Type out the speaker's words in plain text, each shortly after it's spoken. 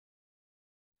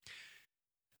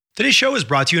Today's show is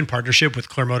brought to you in partnership with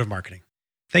Clearmotive Marketing.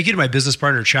 Thank you to my business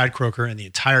partner, Chad Croker, and the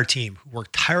entire team who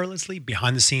worked tirelessly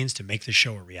behind the scenes to make this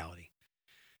show a reality.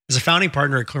 As a founding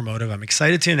partner at Clearmotive, I'm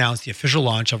excited to announce the official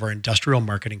launch of our industrial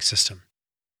marketing system.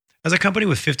 As a company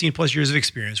with 15 plus years of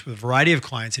experience with a variety of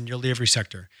clients in nearly every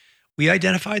sector, we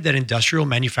identified that industrial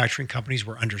manufacturing companies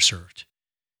were underserved.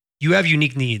 You have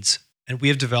unique needs, and we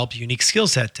have developed a unique skill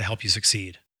set to help you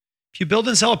succeed. If you build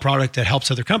and sell a product that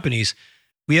helps other companies,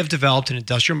 we have developed an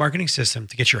industrial marketing system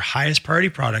to get your highest priority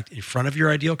product in front of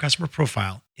your ideal customer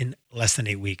profile in less than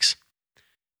 8 weeks.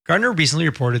 Gartner recently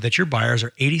reported that your buyers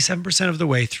are 87% of the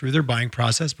way through their buying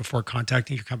process before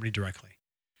contacting your company directly.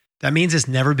 That means it's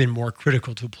never been more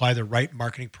critical to apply the right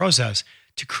marketing process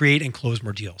to create and close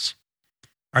more deals.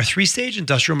 Our 3-stage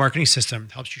industrial marketing system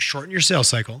helps you shorten your sales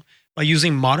cycle by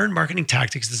using modern marketing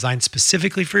tactics designed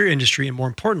specifically for your industry and, more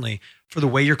importantly, for the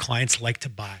way your clients like to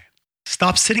buy.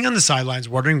 Stop sitting on the sidelines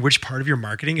wondering which part of your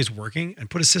marketing is working and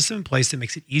put a system in place that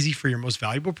makes it easy for your most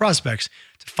valuable prospects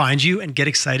to find you and get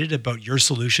excited about your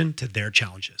solution to their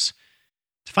challenges.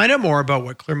 To find out more about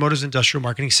what Clearmotive's industrial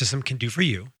marketing system can do for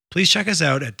you, please check us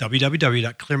out at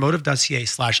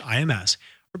www.clearmotive.ca/IMS,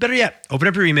 or better yet, open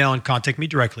up your email and contact me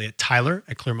directly at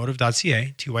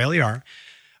tyler@clearmotive.ca, Tyler.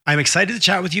 I'm excited to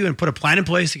chat with you and put a plan in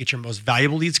place to get your most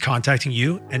valuable leads contacting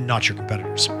you and not your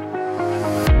competitors.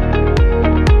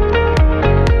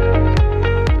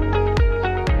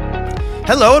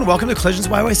 Hello and welcome to Collisions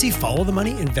YYC Follow the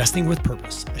Money, Investing with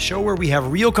Purpose, a show where we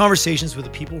have real conversations with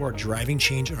the people who are driving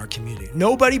change in our community.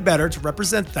 Nobody better to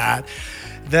represent that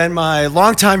than my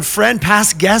longtime friend,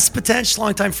 past guest, potential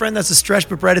longtime friend. That's a stretch,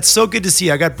 but Brett, it's so good to see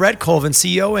you. I got Brett Colvin,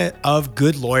 CEO of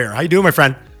Good Lawyer. How you doing, my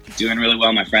friend? Doing really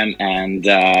well, my friend. And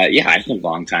I think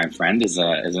longtime friend is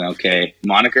an okay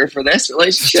moniker for this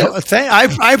relationship.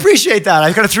 I appreciate that.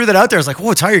 I kind of threw that out there. I was like,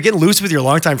 whoa, Ty, you're getting loose with your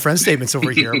longtime friend statements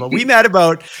over here. But we met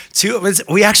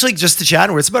we actually, just to chat,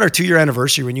 it's about our 2-year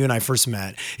anniversary when you and I first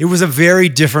met. It was a very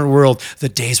different world. The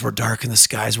days were dark and the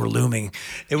skies were looming.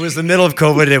 It was the middle of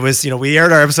COVID. It was, we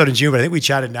aired our episode in June, but I think we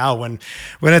chatted now when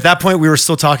at that point we were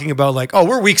still talking about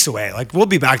we're weeks away. Like we'll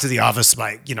be back to the office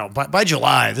by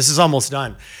July. This is almost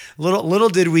done. Little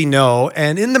did we know.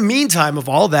 And in the meantime of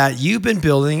all that, you've been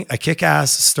building a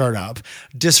kick-ass startup,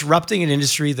 disrupting an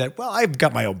industry that, I've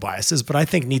got my own biases, but I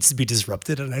think needs to be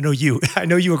disrupted. And I know you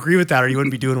agree with that, or you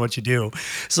wouldn't be doing what you do.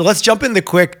 So let's jump in the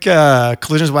quick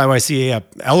Collisions YYC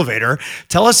elevator.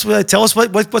 Tell us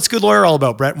what's Good Lawyer all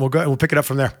about, Brett, and we'll pick it up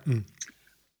from there.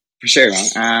 For sure,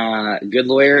 man. Good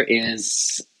Lawyer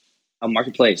is a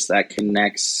marketplace that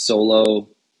connects solo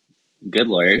good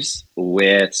lawyers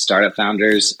with startup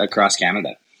founders across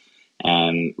Canada.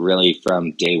 And really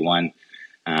from day one,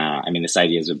 this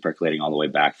idea has been percolating all the way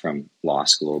back from law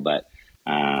school, but,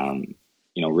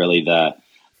 really the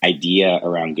idea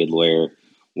around Good Lawyer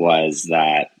was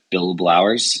that billable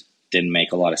hours didn't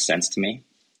make a lot of sense to me.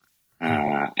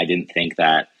 I didn't think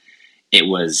that it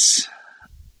was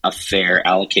a fair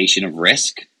allocation of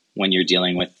risk when you're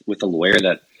dealing with a lawyer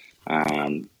that,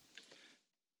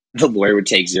 the lawyer would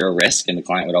take zero risk and the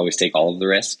client would always take all of the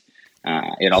risk.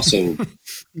 It also,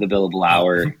 the billable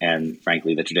hour and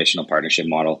frankly, the traditional partnership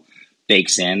model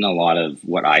bakes in a lot of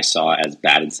what I saw as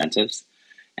bad incentives.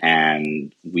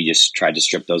 And we just tried to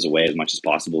strip those away as much as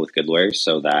possible with Good Lawyers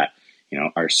so that,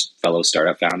 our fellow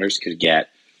startup founders could get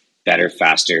better,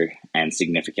 faster, and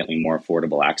significantly more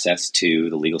affordable access to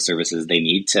the legal services they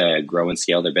need to grow and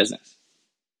scale their business.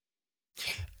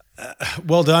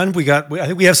 Well done. I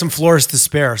think we have some floors to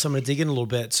spare, so I'm going to dig in a little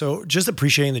bit. So just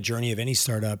appreciating the journey of any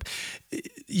startup,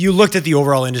 you looked at the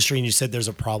overall industry and you said there's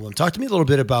a problem. Talk to me a little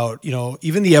bit about,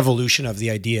 even the evolution of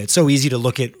the idea. It's so easy to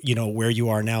look at, where you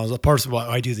are now as a part of why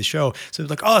I do the show. So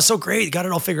it's like, oh, it's so great. You got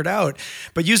it all figured out.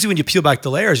 But usually when you peel back the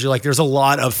layers, you're like, there's a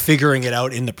lot of figuring it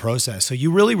out in the process. So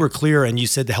you really were clear and you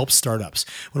said to help startups.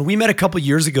 When we met a couple of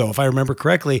years ago, if I remember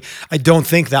correctly, I don't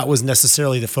think that was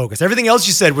necessarily the focus. Everything else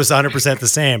you said was 100% the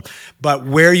same. But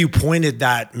where you pointed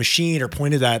that machine or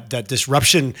pointed that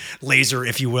disruption laser,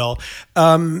 if you will,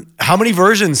 how many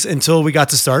versions until we got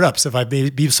to startups, if I may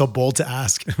be so bold to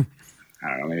ask? I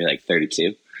don't know, maybe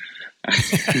 32.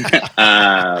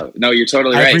 No, you're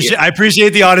totally right. I appreciate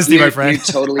the honesty, my friend. You're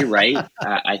totally right.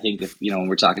 I think when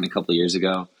we're talking a couple of years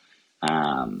ago,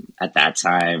 at that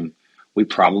time, we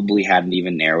probably hadn't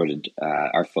even narrowed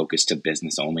our focus to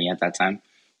business only at that time.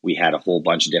 We had a whole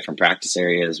bunch of different practice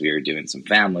areas. We were doing some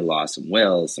family law, some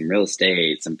wills, some real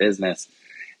estate, some business.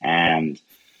 And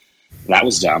that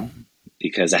was dumb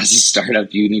because as a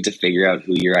startup, you need to figure out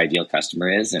who your ideal customer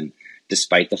is. And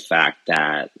despite the fact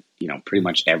that, pretty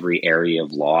much every area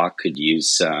of law could use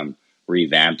some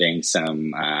revamping,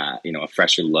 some, a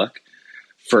fresher look,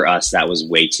 for us, that was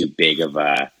way too big of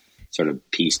a sort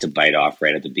of piece to bite off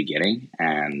right at the beginning.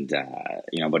 And,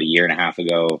 about a year and a half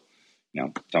ago,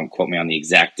 don't quote me on the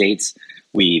exact dates,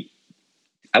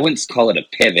 I wouldn't call it a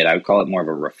pivot. I would call it more of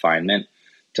a refinement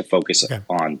to focus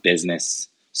on business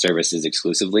services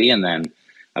exclusively. And then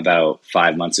about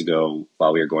 5 months ago,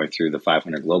 while we were going through the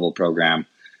 500 Global program,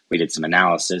 we did some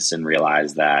analysis and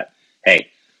realized that, hey,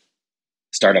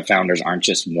 startup founders aren't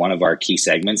just one of our key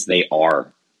segments. They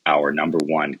are our number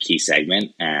one key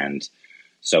segment. And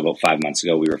so about 5 months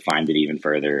ago, we refined it even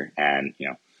further. And,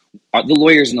 the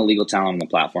lawyers and the legal talent on the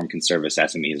platform can service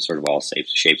SMEs of sort of all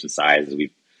shapes and sizes.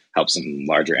 We've helped some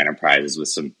larger enterprises with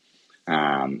some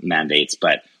mandates,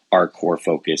 but our core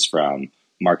focus from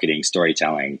marketing,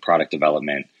 storytelling, product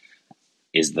development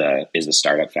is the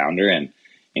startup founder. And,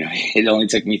 it only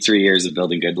took me 3 years of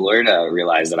building Good Lawyer to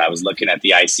realize that I was looking at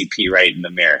the ICP right in the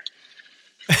mirror.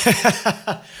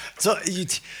 So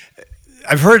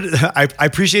I've heard, I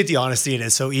appreciate the honesty, and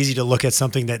it's so easy to look at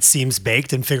something that seems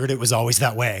baked and figured it was always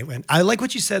that way. And I like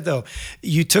what you said, though.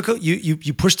 You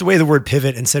you pushed away the word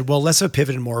pivot and said, well, less of a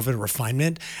pivot and more of a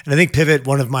refinement. And I think pivot,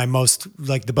 one of my most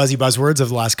like the buzzy buzzwords of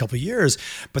the last couple of years,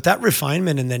 but that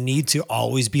refinement and the need to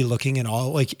always be looking and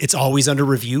it's always under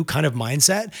review kind of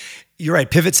mindset. You're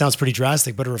right. Pivot sounds pretty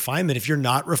drastic, but a refinement, if you're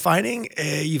not refining,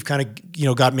 you've kind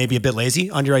of, got maybe a bit lazy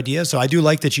on your idea. So I do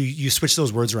like that you switched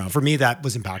those words around. For me, that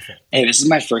was impactful. Hey, this is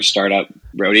my first startup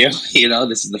rodeo.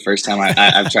 This is the first time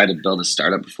I've tried to build a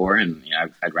startup before. And,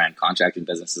 I ran contracting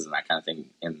businesses and that kind of thing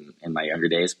in my younger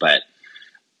days. But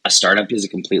a startup is a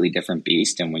completely different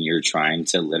beast. And when you're trying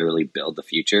to literally build the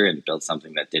future and build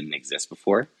something that didn't exist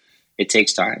before, it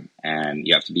takes time. And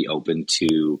you have to be open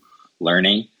to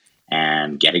learning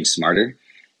and getting smarter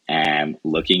and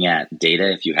looking at data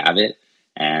if you have it.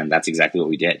 And that's exactly what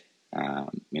we did.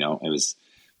 It was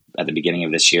at the beginning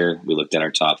of this year, we looked at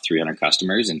our top 300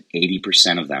 customers and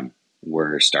 80% of them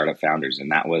were startup founders.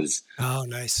 And that was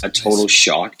a total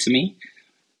shock to me.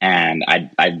 And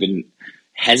I've been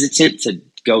hesitant to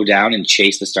go down and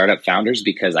chase the startup founders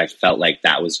because I felt like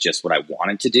that was just what I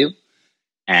wanted to do.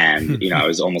 And, I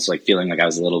was almost like feeling like I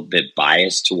was a little bit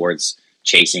biased towards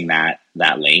chasing that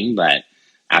lane. But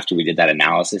after we did that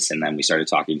analysis and then we started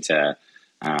talking to,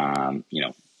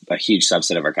 a huge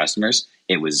subset of our customers,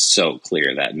 it was so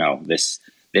clear that no, this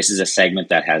is a segment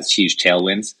that has huge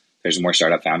tailwinds. There's more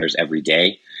startup founders every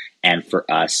day. And for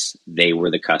us, they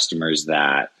were the customers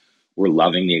that were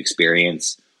loving the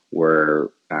experience,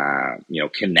 were,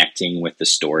 connecting with the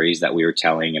stories that we were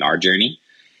telling in our journey.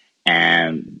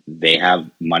 And they have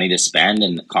money to spend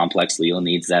and complex legal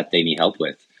needs that they need help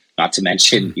with. Not to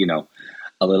mention,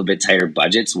 a little bit tighter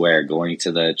budgets where going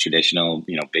to the traditional,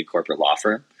 big corporate law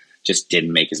firm just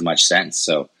didn't make as much sense.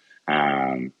 So,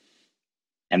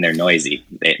 and they're noisy.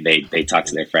 They talk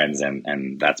to their friends,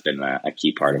 and that's been a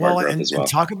key part of our growth as well. And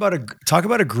talk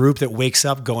about a group that wakes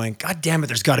up going, God damn it,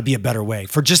 there's got to be a better way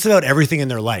for just about everything in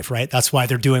their life, right? That's why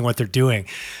they're doing what they're doing.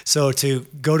 So to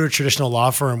go to a traditional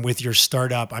law firm with your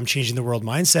startup, I'm changing the world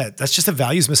mindset, that's just a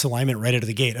values misalignment right out of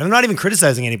the gate. And I'm not even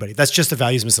criticizing anybody. That's just a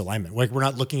values misalignment. Like we're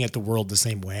not looking at the world the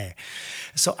same way.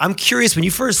 So I'm curious, when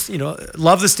you first,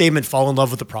 love the statement, fall in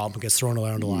love with the problem, it gets thrown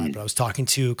around a lot. But I was talking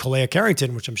to Kalea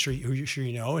Carrington, which I'm sure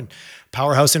you know, and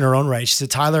powerhouse in her own right. She said,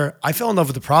 Tyler, I fell in love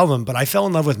with the problem, but I fell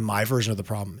in love with my version of the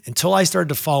problem. Until I started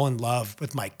to fall in love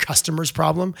with my customer's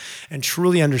problem and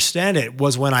truly understand it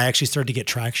was when I actually started to get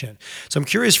traction. So I'm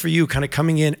curious for you, kind of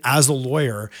coming in as a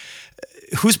lawyer,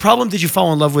 whose problem did you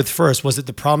fall in love with first? Was it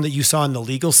the problem that you saw in the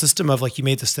legal system of like, you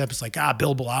made the steps like,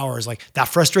 billable hours, like that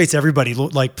frustrates everybody,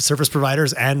 like service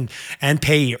providers and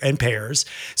payers.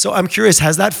 So I'm curious,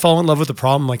 has that fallen in love with the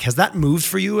problem? Like, has that moved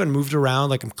for you and moved around?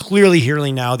 Like, I'm clearly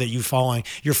hearing now that you're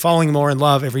falling more in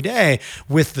love every day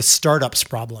with the startups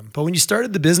problem. But when you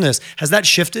started the business, has that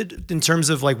shifted in terms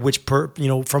of like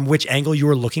from which angle you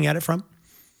were looking at it from?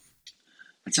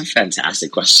 That's a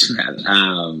fantastic question,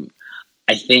 man.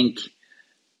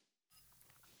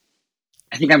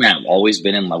 I've always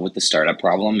been in love with the startup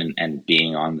problem and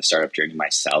being on the startup journey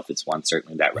myself. It's one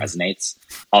certainly that resonates,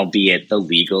 albeit the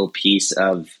legal piece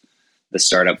of the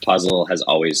startup puzzle has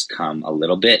always come a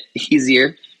little bit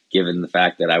easier, given the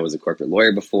fact that I was a corporate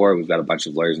lawyer before. We've got a bunch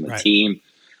of lawyers on the team.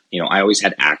 I always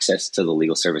had access to the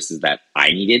legal services that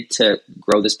I needed to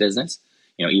grow this business.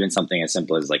 Even something as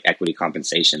simple as like equity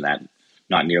compensation that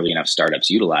not nearly enough startups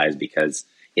utilize because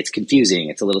it's confusing,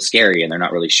 it's a little scary, and they're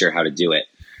not really sure how to do it.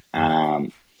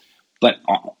 But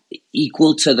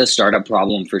equal to the startup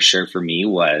problem for sure for me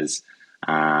was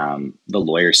the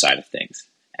lawyer side of things.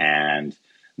 And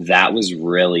that was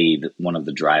really one of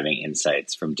the driving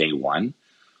insights from day one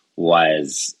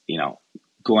was,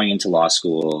 going into law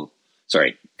school,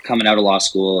 coming out of law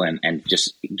school and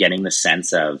just getting the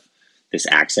sense of this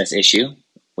access issue,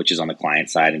 which is on the client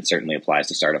side and certainly applies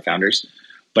to startup founders.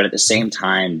 But at the same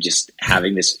time, just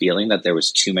having this feeling that there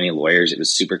was too many lawyers, it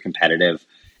was super competitive.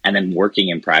 And then working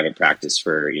in private practice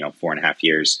for, 4.5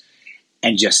 years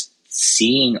and just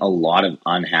seeing a lot of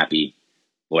unhappy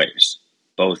lawyers,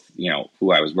 both,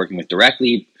 who I was working with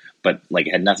directly, but like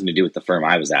it had nothing to do with the firm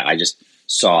I was at. I just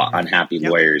saw unhappy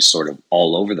lawyers sort of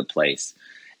all over the place.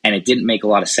 And it didn't make a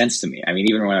lot of sense to me. I mean,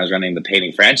 even when I was running the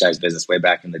painting franchise business way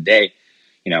back in the day,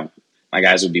 my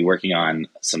guys would be working on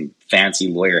some fancy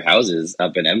lawyer houses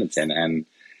up in Edmonton, and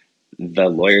the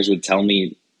lawyers would tell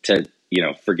me to,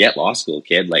 forget law school,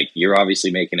 kid. Like, you're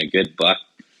obviously making a good buck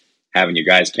having your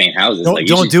guys paint houses.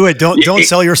 Don't do it. Don't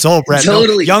sell your soul, Brett.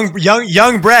 Totally. No,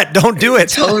 young Brett, don't do it.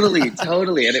 Totally.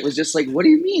 And it was just like, what do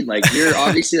you mean? Like, you're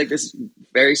obviously like this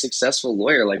very successful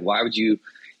lawyer. Like, why would you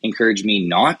encourage me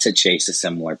not to chase a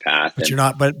similar path? But you're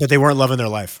not, but they weren't loving their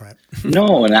life, right?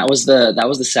 No. And that was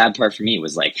the sad part for me,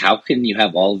 was like, how can you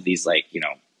have all of these, like,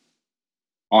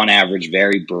 on average,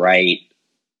 very bright,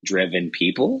 driven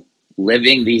people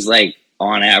living these, like,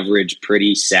 on average,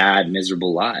 pretty sad,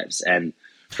 miserable lives? And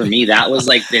for me, that was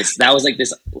like this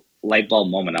light bulb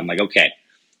moment. I'm like, okay,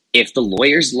 if the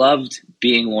lawyers loved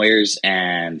being lawyers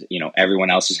and, everyone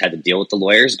else just had to deal with the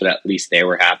lawyers, but at least they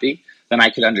were happy, then I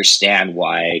could understand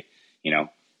why,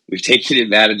 we've taken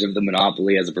advantage of the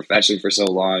monopoly as a profession for so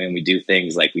long and we do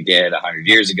things like we did 100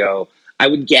 years ago. I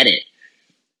would get it,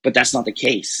 but that's not the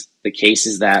case. The case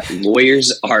is that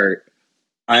lawyers are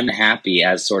unhappy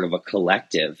as sort of a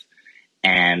collective.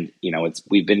 And,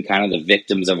 we've been kind of the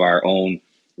victims of our own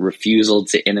refusal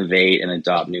to innovate and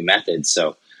adopt new methods.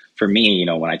 So for me,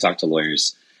 when I talk to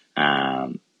lawyers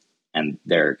and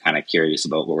they're kind of curious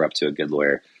about what we're up to a good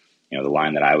lawyer, the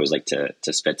line that I always like to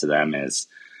spit to them is,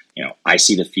 I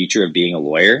see the future of being a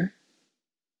lawyer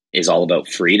is all about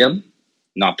freedom,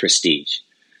 not prestige.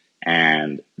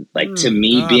 And like, to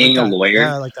me, being a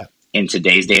lawyer in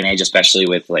today's day and age, especially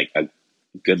with like a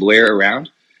good lawyer around,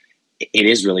 it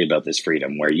is really about this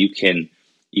freedom where you can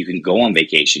go on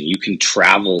vacation, you can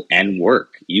travel and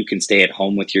work, you can stay at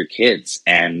home with your kids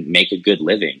and make a good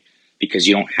living because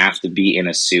you don't have to be in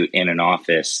a suit in an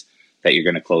office that you're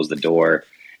going to close the door,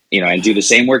 and do the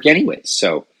same work anyways.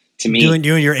 So to me,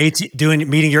 meeting your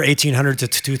 1,800 to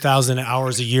 2,000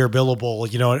 hours a year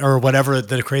billable, or whatever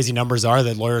the crazy numbers are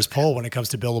that lawyers pull when it comes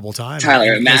to billable time.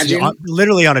 Tyler, imagine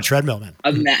literally on a treadmill, man.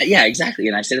 Yeah, exactly.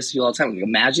 And I say this to you all the time. Like,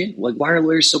 imagine, like, why are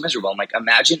lawyers so miserable? I'm like,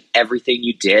 imagine everything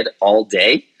you did all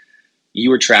day, you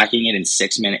were tracking it in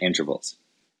 6-minute intervals.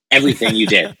 Everything you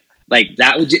did, like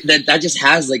that just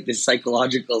has like this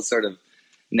psychological sort of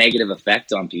negative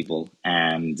effect on people.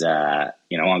 And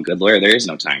on Good Lawyer, there is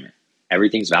no timer.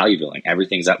 Everything's value billing.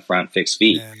 Everything's upfront fixed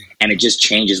fee. And it just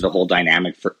changes the whole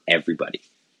dynamic for everybody.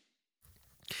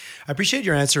 I appreciate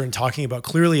your answer and talking about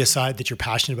clearly a side that you're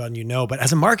passionate about and but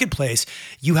as a marketplace,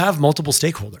 you have multiple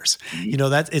stakeholders.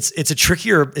 That it's a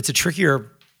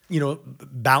trickier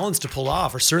balance to pull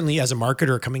off, or certainly as a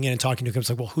marketer coming in and talking to them, it's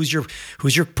like, well, who's your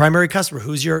primary customer?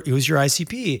 Who's your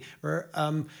ICP? Or,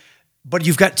 but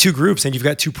you've got two groups and you've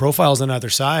got two profiles on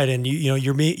either side, and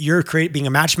you're being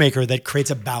a matchmaker that creates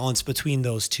a balance between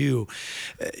those two.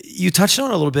 You touched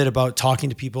on a little bit about talking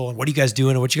to people and what are you guys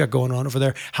doing and what you got going on over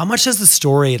there. How much does the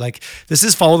story, like, this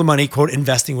is follow the money, quote,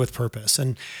 investing with purpose,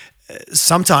 and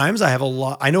sometimes I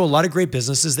know a lot of great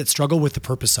businesses that struggle with the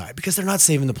purpose side because they're not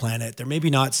saving the planet. They're maybe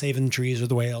not saving the trees or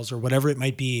the whales or whatever it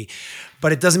might be,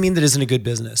 but it doesn't mean that isn't a good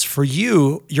business. For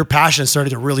you, your passion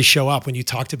started to really show up when you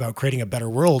talked about creating a better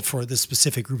world for this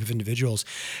specific group of individuals.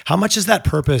 How much has that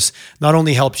purpose not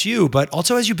only helped you, but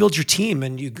also as you build your team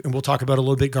and we'll talk about a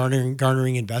little bit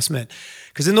garnering investment?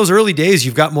 Because in those early days,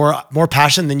 you've got more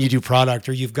passion than you do product,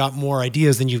 or you've got more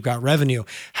ideas than you've got revenue.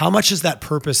 How much is that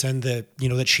purpose and the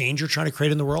change you're trying to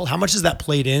create in the world? How much has that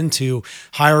played into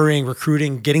hiring,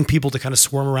 recruiting, getting people to kind of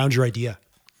swarm around your idea?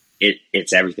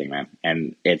 It's everything, man.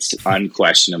 And it's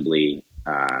unquestionably,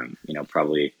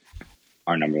 probably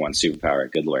our number one superpower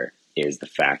at Good Lawyer is the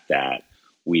fact that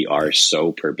we are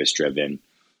so purpose driven.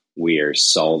 We are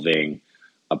solving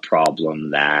a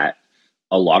problem that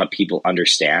a lot of people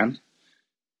understand.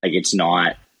 Like, it's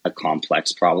not a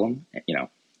complex problem.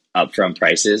 Upfront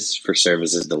prices for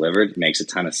services delivered makes a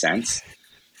ton of sense.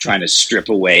 Trying to strip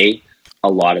away a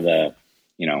lot of the,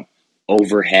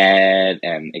 overhead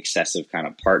and excessive kind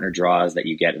of partner draws that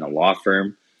you get in a law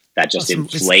firm that just Awesome.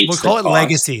 inflates. We'll call it cost.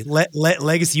 legacy.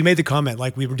 Legacy. You made the comment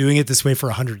like we've been doing it this way for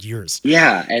 100 years.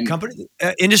 Yeah, and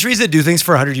industries that do things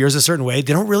for 100 years a certain way,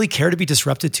 they don't really care to be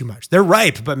disrupted too much. They're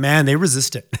ripe, but man, they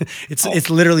resist it. It's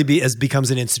literally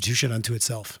becomes an institution unto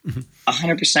itself.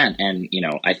 100%. And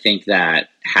I think that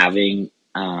having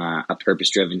a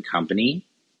purpose-driven company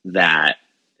that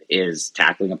is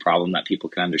tackling a problem that people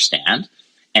can understand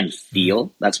and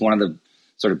feel, that's one of the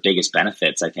sort of biggest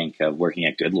benefits, I think, of working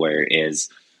at Good Lawyer is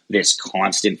this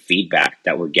constant feedback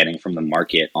that we're getting from the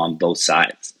market on both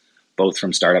sides, both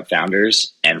from startup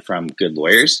founders and from good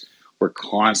lawyers. We're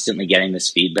constantly getting this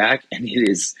feedback, and it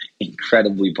is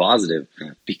incredibly positive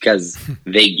because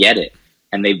they get it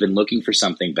and they've been looking for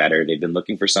something better. They've been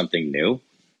looking for something new.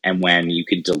 And when you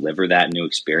can deliver that new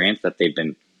experience that they've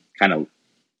been kind of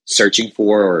searching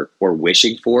for or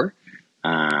wishing for,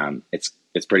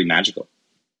 it's pretty magical.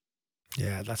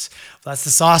 Yeah, that's the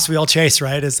sauce we all chase,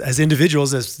 right? As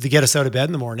individuals, as to get us out of bed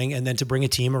in the morning, and then to bring a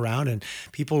team around, and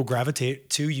people will gravitate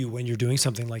to you when you're doing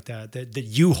something like that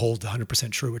you hold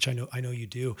 100% true, which I know you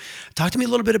do. Talk to me a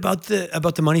little bit about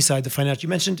the money side, the financial. You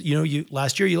mentioned, you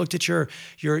last year you looked at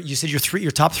you said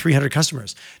your top 300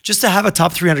 customers. Just to have a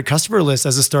top 300 customer list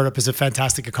as a startup is a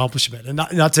fantastic accomplishment, and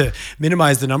not to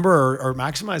minimize the number or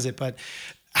maximize it, but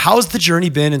how's the journey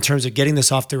been in terms of getting this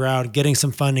off the ground, getting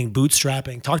some funding,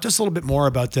 bootstrapping? Talk to us a little bit more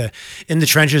about in the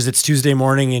trenches. It's Tuesday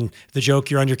morning and the joke,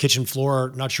 you're on your kitchen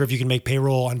floor, not sure if you can make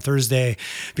payroll on Thursday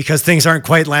because things aren't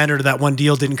quite landed or that one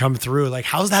deal didn't come through. Like,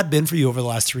 how's that been for you over the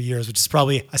last 3 years, which is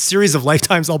probably a series of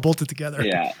lifetimes all bolted together?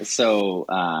 Yeah. So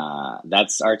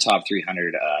that's our top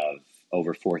 300 of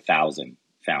over 4,000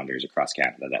 founders across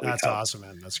Canada that we've That's helped. awesome,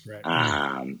 man. That's great.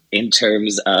 In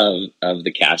terms of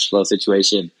the cash flow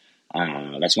situation,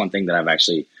 that's one thing that I've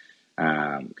actually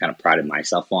kind of prided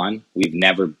myself on. We've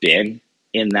never been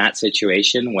in that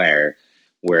situation where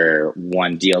we're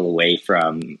one deal away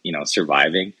from,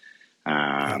 surviving.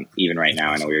 Even right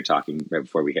now, I know we were talking right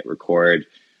before we hit record.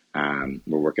 We're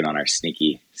working on our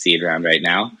sneaky seed round right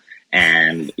now.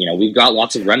 And, we've got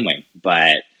lots of runway,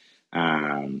 but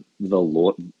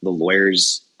the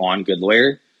lawyers on Good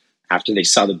Lawyer, after they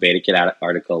saw the Beta Kit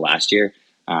article last year,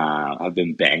 have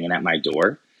been banging at my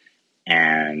door.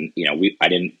 And,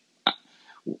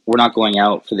 we're not going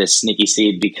out for this sneaky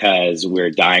seed because we're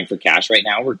dying for cash right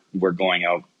now. We're going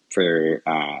out for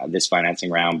this financing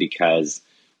round because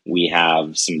we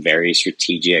have some very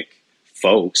strategic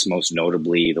folks, most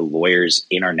notably the lawyers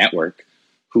in our network,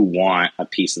 who want a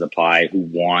piece of the pie, who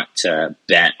want to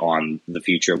bet on the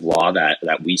future of law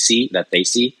that we see, that they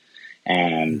see.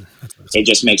 And it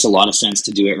just makes a lot of sense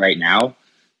to do it right now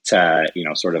to,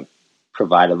 sort of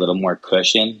provide a little more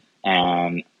cushion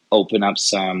and open up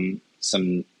some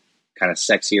kind of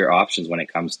sexier options when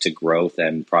it comes to growth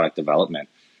and product development.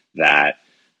 That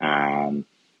I've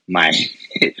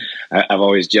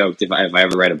always joked, if I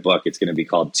ever write a book, it's going to be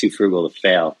called Too Frugal to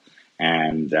Fail.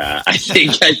 And I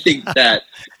think that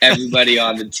everybody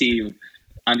on the team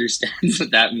understands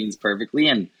what that means perfectly.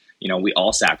 And, we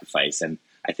all sacrifice. And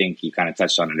I think you kind of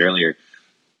touched on it earlier.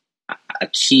 A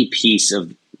key piece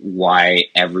of why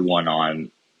everyone on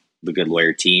the Good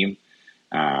Lawyer team,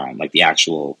 like the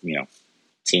actual,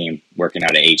 team working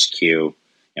out of HQ,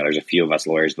 there's a few of us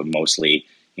lawyers, but mostly,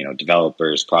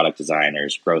 developers, product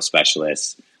designers, growth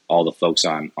specialists, all the folks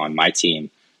on my team,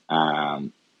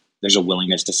 there's a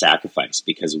willingness to sacrifice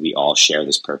because we all share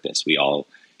this purpose. We all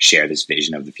share this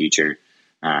vision of the future.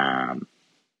 I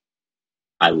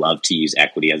love to use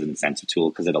equity as an incentive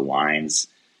tool because it aligns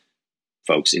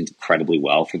folks incredibly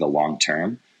well for the long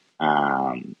term.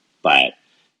 But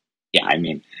yeah,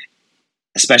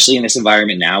 especially in this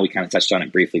environment now, we kind of touched on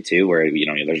it briefly too, where,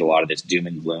 there's a lot of this doom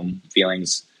and gloom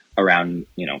feelings around,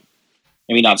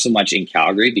 maybe not so much in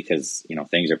Calgary because,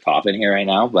 things are popping here right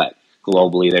now, but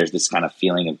globally there's this kind of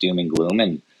feeling of doom and gloom.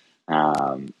 And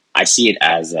I see it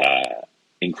as a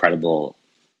incredible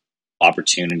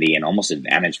opportunity and almost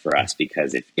advantage for us,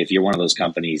 because if you're one of those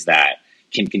companies that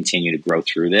can continue to grow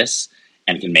through this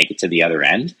and can make it to the other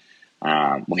end,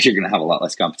 you're going to have a lot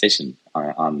less competition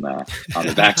on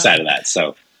the backside of that.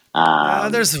 So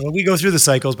we go through the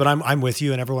cycles, but I'm with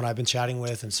you and everyone I've been chatting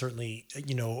with, and certainly,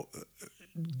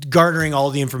 garnering all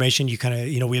the information, you kind of,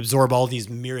 we absorb all these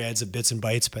myriads of bits and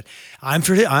bytes, but I'm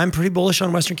pretty bullish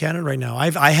on Western Canada right now.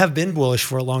 I have been bullish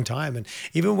for a long time. And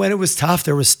even when it was tough,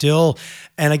 there was still,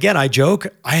 and again, I joke,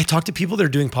 I talk to people that are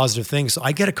doing positive things. So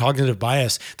I get a cognitive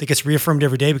bias that gets reaffirmed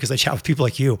every day because I chat with people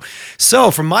like you.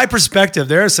 So from my perspective,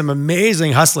 there is some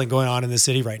amazing hustling going on in the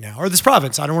city right now, or this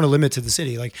province. I don't want to limit to the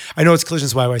city. Like, I know it's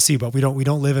Collisions YYC, but we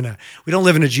don't live in a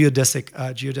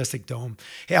geodesic dome.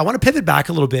 Hey, I want to pivot back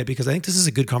a little bit because I think this is is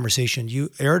a good conversation. You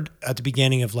aired at the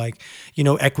beginning of like,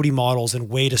 equity models and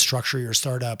way to structure your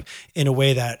startup in a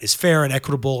way that is fair and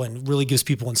equitable and really gives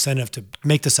people incentive to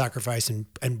make the sacrifice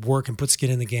and work and put skin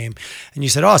in the game. And you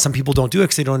said, oh, some people don't do it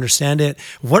because they don't understand it.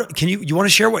 What can you want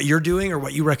to share what you're doing or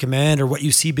what you recommend or what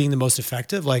you see being the most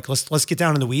effective? Like, let's get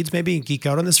down in the weeds maybe and geek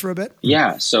out on this for a bit.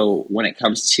 Yeah. So when it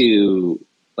comes to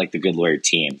like the Good Lawyer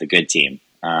team, the good team,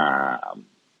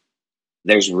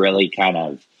 there's really kind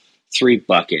of three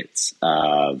buckets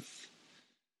of,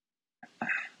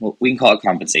 well, we can call it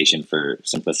compensation for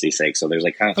simplicity's sake. So there's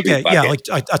like kind of three buckets.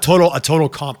 Yeah, like a total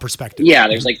comp perspective. Yeah,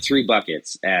 there's like three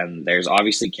buckets, and there's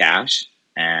obviously cash,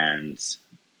 and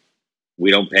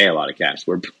we don't pay a lot of cash.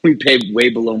 We pay way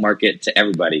below market to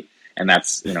everybody, and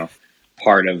that's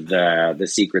part of the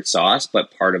secret sauce,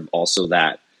 but part of also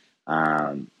that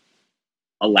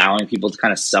allowing people to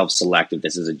kind of self-select if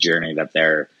this is a journey that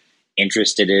they're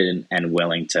interested in and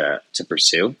willing to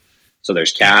pursue. So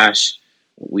there's cash,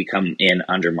 we come in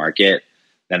under market.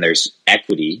 Then there's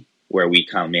equity, where we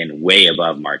come in way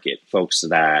above market. Folks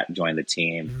that join the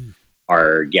team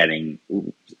are getting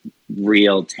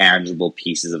real tangible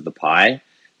pieces of the pie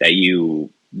that you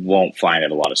won't find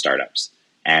at a lot of startups.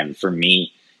 And for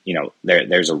me,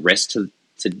 there's a risk to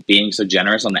being so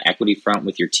generous on the equity front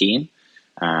with your team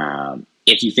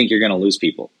if you think you're going to lose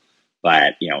people.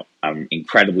 But, I'm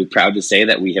incredibly proud to say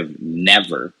that we have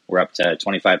never, we're up to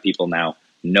 25 people now,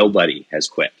 nobody has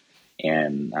quit.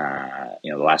 And,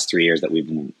 the last 3 years that we've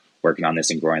been working on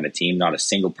this and growing the team, not a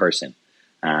single person.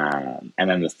 And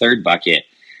then the third bucket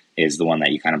is the one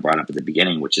that you kind of brought up at the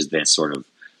beginning, which is this sort of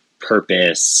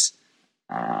purpose,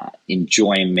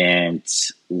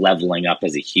 enjoyment, leveling up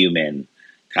as a human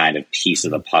kind of piece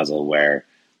of the puzzle where,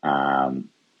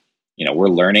 we're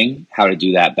learning how to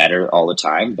do that better all the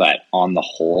time. But on the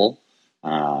whole,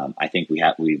 I think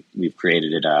we've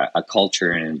created a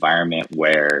culture and environment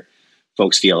where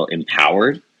folks feel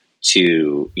empowered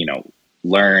to,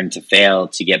 learn, to fail,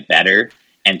 to get better,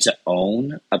 and to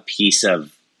own a piece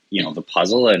of, the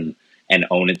puzzle and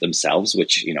own it themselves,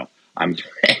 which, I'm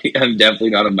definitely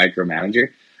not a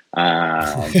micromanager.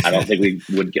 I don't think we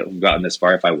would have gotten this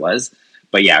far if I was.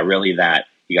 But yeah, really that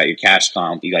you got your cash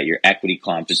comp, you got your equity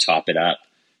comp to top it up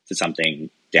to something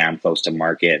damn close to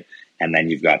market. And then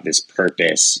you've got this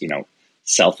purpose,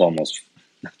 self almost,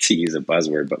 not to use a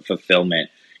buzzword, but fulfillment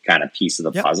kind of piece of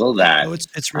the puzzle that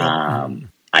it's real.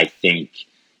 I think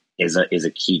is a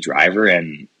key driver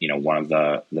and, one of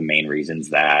the main reasons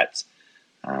that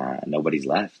nobody's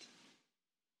left.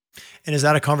 And is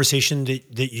that a conversation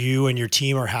that you and your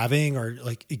team are having, or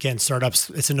like, again,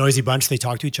 startups, it's a noisy bunch. They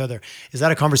talk to each other. Is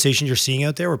that a conversation you're seeing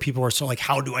out there where people are so like,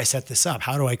 how do I set this up?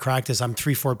 How do I crack this? I'm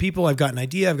 3-4 people. I've got an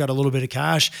idea. I've got a little bit of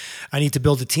cash. I need to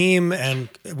build a team. And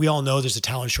we all know there's a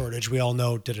talent shortage. We all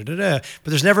know but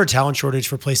there's never a talent shortage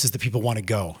for places that people want to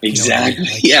go. Exactly.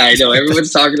 Yeah, I know.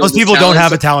 Everyone's talking about those people don't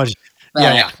have a talent.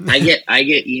 Yeah. I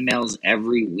get emails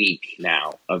every week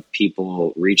now of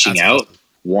people reaching out. Awesome.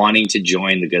 Wanting to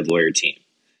join the Good Lawyer team.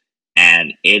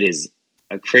 And it is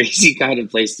a crazy kind of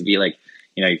place to be. Like,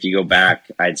 if you go back,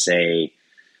 I'd say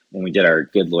when we did our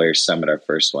Good Lawyer Summit, our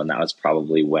first one, that was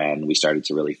probably when we started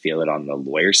to really feel it on the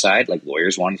lawyer side, like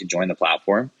lawyers wanting to join the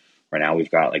platform. Where now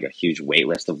we've got like a huge wait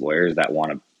list of lawyers that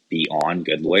want to be on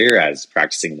Good Lawyer as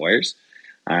practicing lawyers.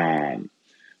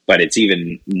 But it's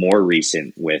even more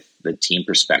recent with the team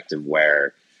perspective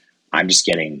where I'm just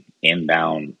getting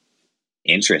inbound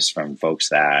interest from folks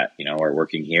that, are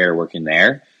working here, working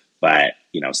there, but,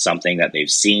 something that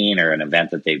they've seen or an event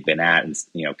that they've been at and,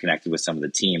 connected with some of the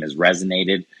team has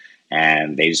resonated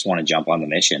and they just want to jump on the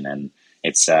mission. And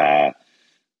it's a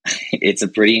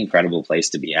pretty incredible place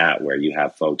to be at, where you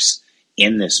have folks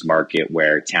in this market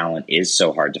where talent is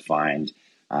so hard to find,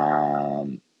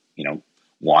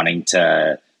 wanting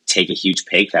to take a huge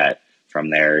pay cut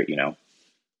from their,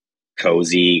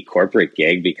 cozy corporate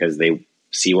gig because they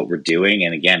see what we're doing.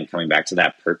 And again, coming back to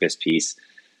that purpose piece,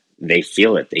 they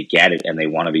feel it, they get it, and they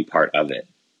want to be part of it.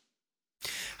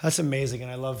 That's amazing.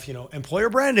 And I love, employer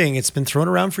branding. It's been thrown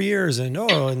around for years and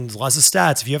lots of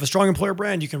stats. If you have a strong employer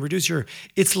brand, you can reduce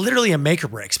it's literally a make or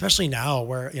break, especially now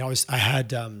where, I had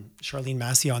Charlene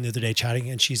Massey on the other day chatting,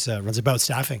 and she's runs About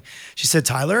Staffing. She said,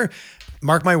 Tyler,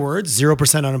 mark my words,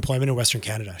 0% unemployment in Western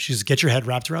Canada. She says, get your head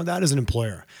wrapped around that as an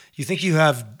employer. You think you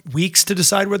have weeks to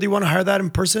decide whether you want to hire that in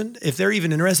person? If they're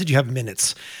even interested, you have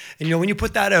minutes. And when you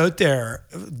put that out there,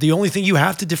 the only thing you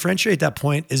have to differentiate at that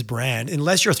point is brand,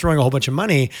 unless you're throwing a whole bunch of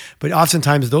money. But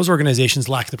oftentimes those organizations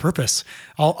lack the purpose.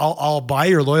 I'll buy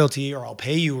your loyalty or I'll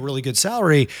pay you a really good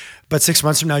salary, but 6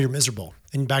 months from now you're miserable.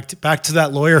 And back to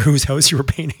that lawyer whose house you were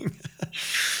painting.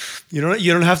 You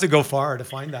don't have to go far to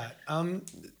find that.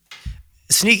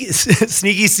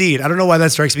 Sneaky seed. I don't know why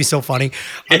that strikes me so funny.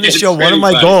 On this It's show, one of pretty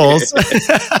my funny. goals,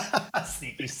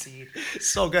 sneaky seed.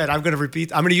 So good. I'm going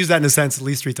to use that in a sense at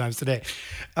least 3 times today.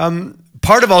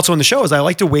 Part of also in the show is I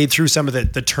like to wade through some of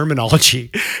the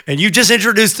terminology, and you just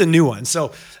introduced a new one.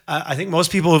 So I think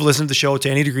most people who've listened to the show to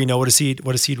any degree know what a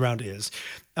seed round is.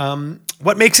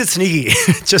 What makes it sneaky?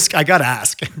 I got to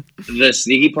ask. The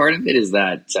sneaky part of it is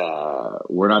that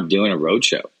we're not doing a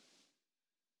roadshow.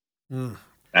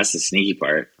 That's the sneaky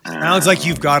part. Sounds like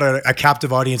you've got a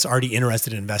captive audience already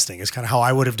interested in investing. Is kind of how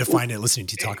I would have defined it listening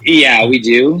to you talk about it. Yeah, we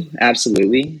do.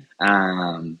 Absolutely.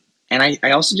 And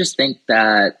I also just think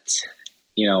that,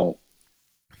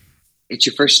 it's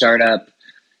your first startup.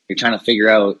 You're trying to figure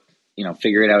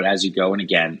it out as you go. And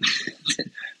again,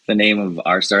 the name of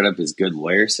our startup is Good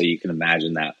Lawyer. So you can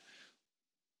imagine that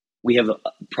we have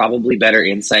probably better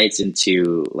insights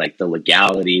into like the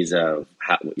legalities of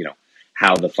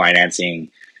how the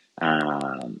financing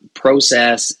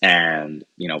process and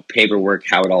paperwork,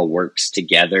 how it all works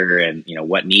together, and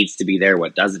what needs to be there,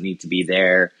 what doesn't need to be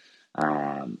there.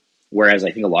 Whereas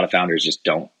I think a lot of founders just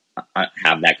don't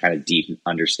have that kind of deep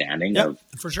understanding of.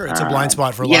 For sure, it's a blind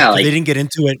spot for a lot. They didn't get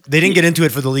into it. They didn't get into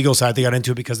it for the legal side. They got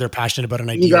into it because they're passionate about an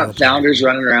idea. You got founders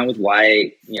running around with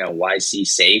YC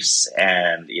safes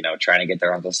and trying to get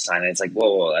their uncle to sign it. It's like,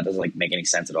 whoa, that doesn't make any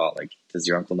sense at all. Like, does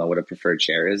your uncle know what a preferred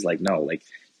share is? Like, no,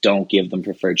 don't give them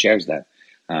preferred shares then,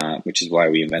 which is why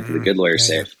we invented the Good Lawyer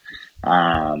safe.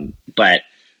 But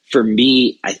for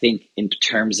me, I think in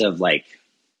terms of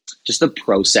just the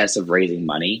process of raising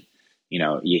money,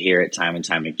 you hear it time and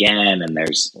time again, and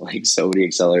there's so many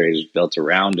accelerators built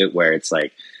around it where it's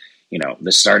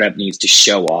the startup needs to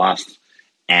show off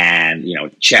and,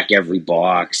 check every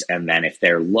box. And then if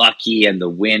they're lucky and the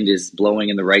wind is blowing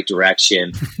in the right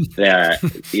direction, they'll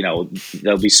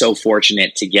be so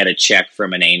fortunate to get a check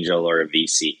from an angel or a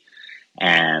VC.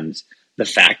 And the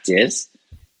fact is,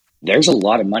 there's a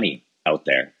lot of money out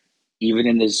there. Even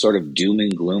in this sort of doom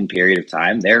and gloom period of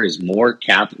time, there's more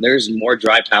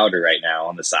dry powder right now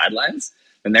on the sidelines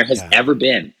than there has ever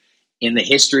been in the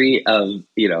history of,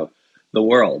 the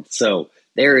world. So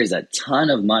there is a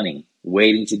ton of money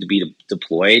waiting to be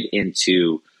deployed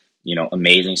into,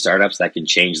 amazing startups that can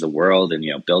change the world and,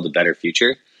 build a better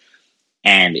future.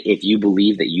 And if you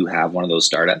believe that you have one of those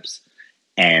startups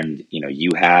and,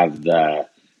 you have the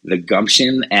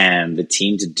gumption and the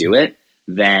team to do it,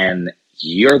 then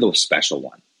you're the special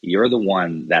one. You're the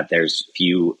one that there's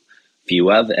few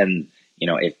of. And,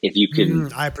 if you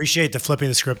can, I appreciate the flipping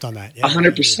the script on that.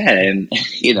 100%. And,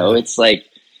 it's like,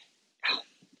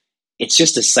 it's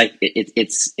just it's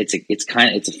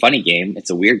a funny game. It's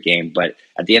a weird game, but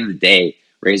at the end of the day,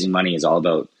 raising money is all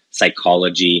about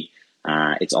psychology.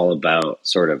 It's all about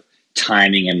sort of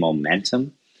timing and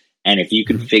momentum. And if you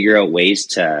can figure out ways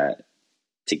to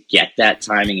get that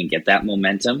timing and get that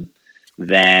momentum,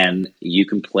 then you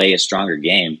can play a stronger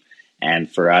game. And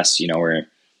for us, we're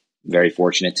very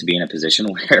fortunate to be in a position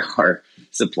where our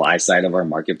supply side of our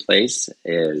marketplace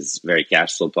is very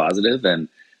cash flow positive. And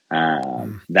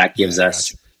that gives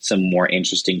us some more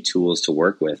interesting tools to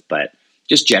work with. But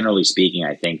just generally speaking,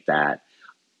 I think that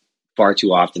far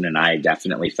too often, and I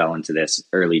definitely fell into this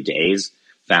early days,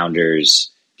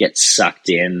 founders get sucked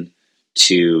in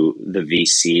to the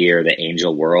VC or the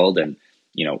angel world and,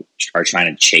 are trying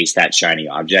to chase that shiny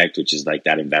object, which is like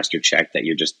that investor check that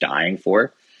you're just dying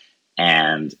for.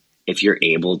 And if you're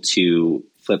able to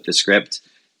flip the script,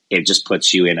 it just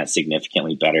puts you in a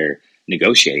significantly better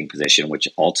negotiating position, which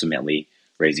ultimately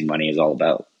raising money is all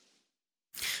about.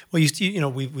 Well,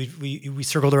 we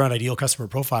circled around ideal customer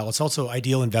profile. It's also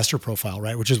ideal investor profile,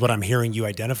 right? Which is what I'm hearing you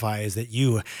identify is that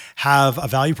you have a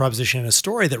value proposition and a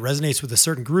story that resonates with a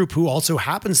certain group who also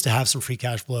happens to have some free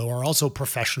cash flow, or also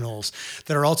professionals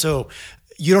that are also,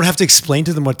 you don't have to explain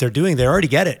to them what they're doing. They already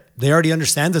get it. They already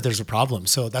understand that there's a problem.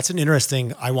 So that's an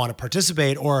interesting, I want to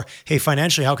participate, or, hey,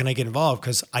 financially, how can I get involved?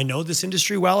 Because I know this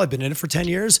industry well. I've been in it for 10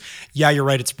 years. Yeah, you're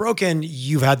right. It's broken.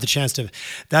 You've had the chance to,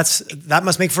 that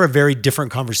must make for a very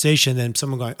different conversation than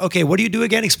someone going, okay, what do you do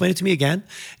again? Explain it to me again.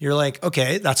 You're like,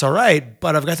 okay, that's all right.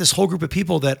 But I've got this whole group of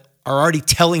people that are already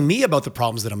telling me about the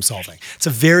problems that I'm solving. It's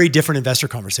a very different investor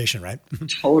conversation, right?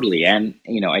 Totally. And,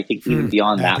 I think even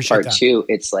beyond that part too,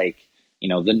 it's like,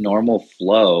 the normal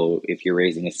flow, if you're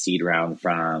raising a seed round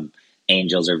from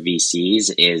angels or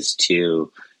VCs, is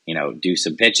to, do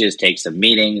some pitches, take some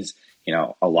meetings.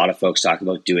 A lot of folks talk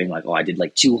about doing I did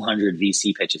 200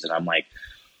 VC pitches. And I'm like,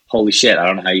 holy shit, I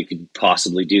don't know how you could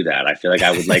possibly do that. I feel like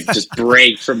I would just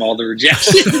break from all the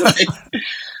rejection.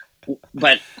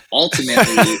 But ultimately,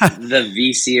 the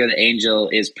VC or the angel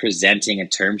is presenting a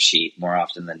term sheet more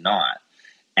often than not.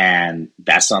 And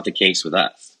that's not the case with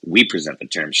us. We present the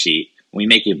term sheet. We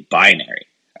make it binary.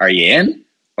 Are you in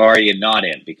or are you not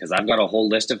in? Because I've got a whole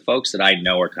list of folks that I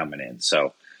know are coming in.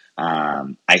 So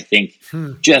I think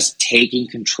just taking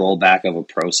control back of a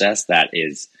process that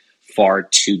is far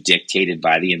too dictated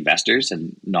by the investors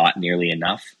and not nearly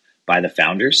enough by the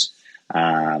founders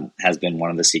has been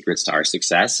one of the secrets to our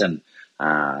success. And,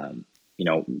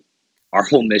 our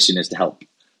whole mission is to help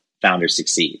founders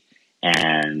succeed.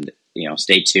 And,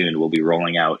 stay tuned. We'll be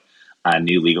rolling out a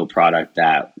new legal product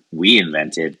that we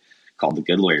invented called the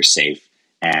Good Lawyer Safe.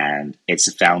 And it's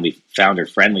a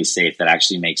founder-friendly safe that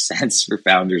actually makes sense for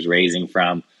founders raising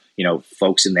from,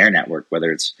 folks in their network,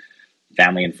 whether it's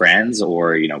family and friends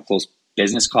or, close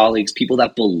business colleagues, people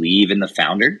that believe in the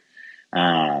founder,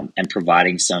 and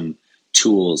providing some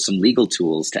tools, some legal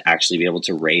tools to actually be able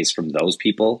to raise from those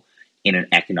people in an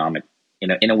economic,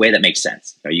 in a way that makes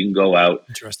sense. You can go out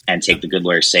and take the Good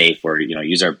Lawyer Safe or,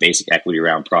 use our basic equity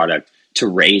round product to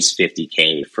raise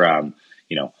 $50K from,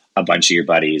 a bunch of your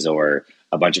buddies or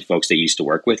a bunch of folks that you used to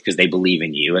work with because they believe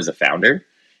in you as a founder.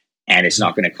 And it's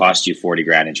not going to cost you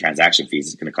 $40,000 in transaction fees.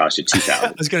 It's going to cost you $2,000.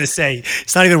 I was going to say,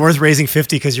 it's not even worth raising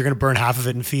 50 because you're going to burn half of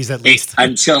it in fees at least.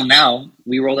 Until now,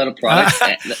 we rolled out a product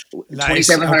at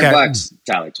 $2,700,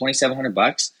 Tyler,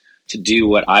 $2,700 to do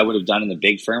what I would have done in the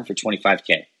big firm for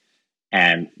 $25K.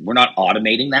 And we're not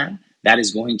automating that. That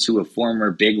is going to a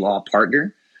former big law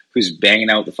partner who's banging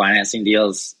out the financing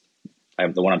deals. I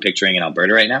have the one I'm picturing in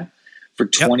Alberta right now for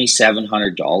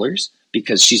 $2,700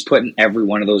 because she's putting every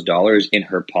one of those dollars in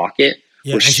her pocket.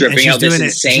 Yeah, we're stripping out this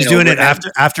insane. She's doing overhead.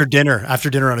 It after dinner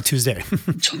on a Tuesday.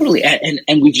 Totally.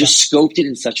 And we've just scoped it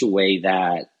in such a way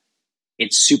that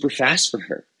it's super fast for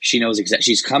her. She knows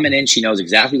she's coming in. She knows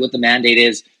exactly what the mandate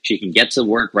is. She can get to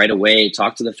work right away,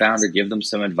 talk to the founder, give them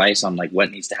some advice on like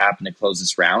what needs to happen to close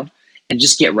this round and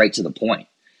just get right to the point.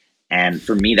 And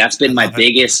for me, that's been my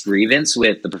biggest grievance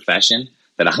with the profession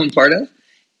that I'm part of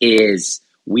is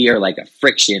we are like a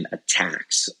friction, a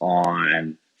tax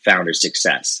on founder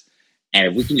success. And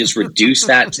if we can just reduce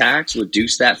that tax,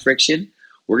 reduce that friction,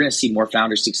 we're going to see more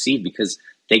founders succeed because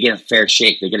they get a fair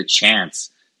shake. They get a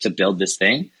chance to build this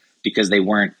thing because they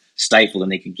weren't stifled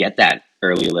and they could get that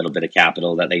early little bit of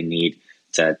capital that they need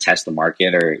to test the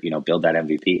market or, build that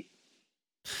MVP.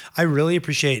 I really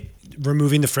appreciate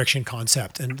removing the friction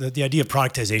concept and the idea of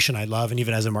productization I love. And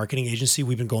even as a marketing agency,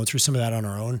 we've been going through some of that on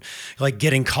our own, like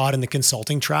getting caught in the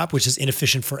consulting trap, which is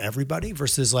inefficient for everybody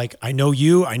versus like, I know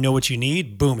what you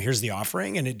need, boom, here's the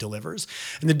offering and it delivers.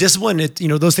 And the discipline,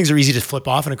 those things are easy to flip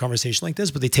off in a conversation like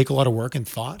this, but they take a lot of work and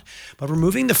thought. But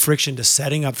removing the friction to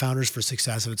setting up founders for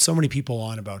success, with so many people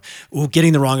on about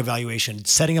getting the wrong evaluation,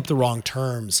 setting up the wrong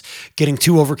terms, getting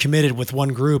too overcommitted with one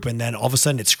group, and then all of a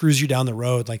sudden it screws you down the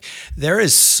road. Like there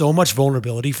is so much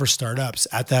vulnerability for startups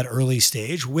at that early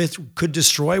stage could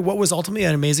destroy what was ultimately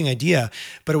an amazing idea,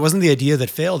 but it wasn't the idea that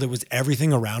failed. It was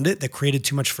everything around it that created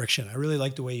too much friction. I really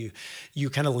like the way you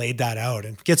kind of laid that out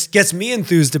and gets me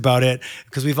enthused about it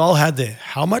because we've all had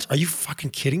how much, are you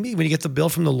fucking kidding me? When you get the bill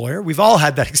from the lawyer, we've all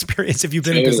had that experience if you've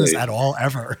been in business at all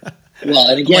ever. Well,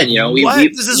 and again,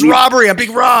 this is robbery. I'm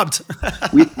being robbed.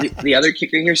 The other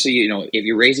kicker here. So, if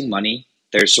you're raising money,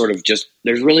 there's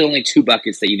really only two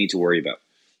buckets that you need to worry about.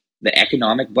 The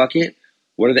economic bucket,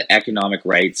 what are the economic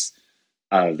rights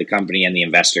of the company and the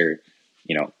investor,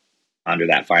 under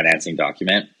that financing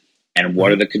document? And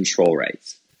what are the control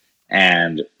rights?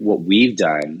 And what we've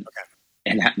done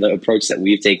and the approach that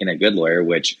we've taken at Good Lawyer,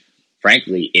 which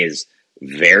frankly is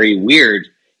very weird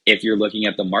if you're looking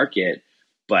at the market,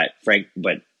 but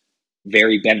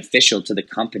very beneficial to the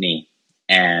company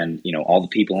and, all the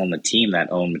people on the team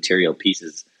that own material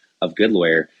pieces of Good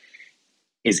Lawyer,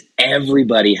 is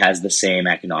everybody has the same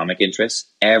economic interests.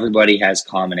 Everybody has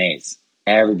common A's.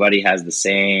 Everybody has the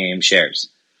same shares.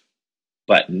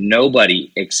 But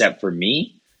nobody except for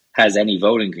me has any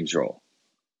voting control.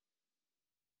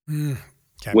 Okay.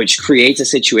 Which creates a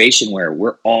situation where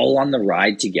we're all on the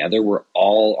ride together. We're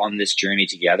all on this journey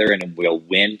together and we'll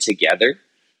win together.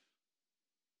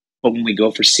 But when we go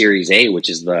for Series A, which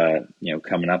is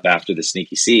coming up after the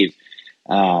sneaky seed,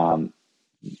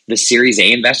 the Series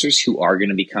A investors who are going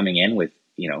to be coming in with,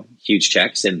 huge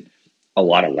checks and a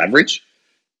lot of leverage,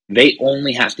 they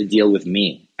only have to deal with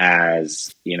me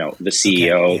as, the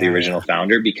CEO, the original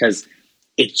founder, because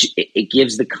it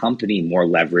gives the company more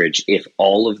leverage if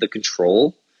all of the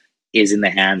control is in the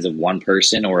hands of one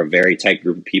person or a very tight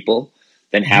group of people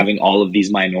than having all of these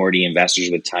minority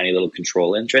investors with tiny little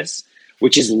control interests,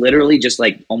 which is literally just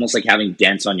almost like having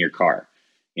dents on your car.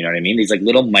 You know what I mean? These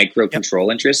little micro control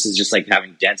interests is just like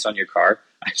having dents on your car.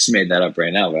 I just made that up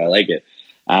right now, but I like it.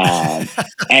 And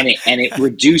it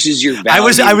reduces your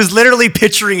value. I was literally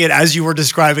picturing it as you were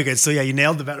describing it. So yeah, you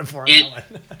nailed the metaphor.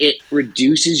 It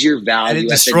reduces your value, and it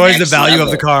destroys the value level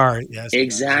of the car. Yes,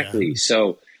 exactly. Yeah.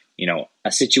 So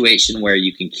a situation where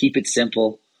you can keep it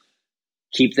simple,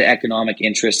 keep the economic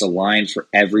interests aligned for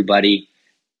everybody,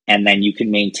 and then you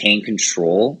can maintain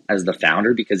control as the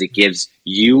founder because it gives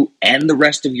you and the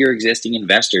rest of your existing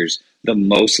investors the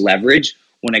most leverage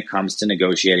when it comes to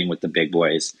negotiating with the big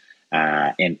boys,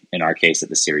 in our case at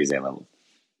the Series A level.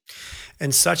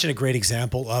 And such a great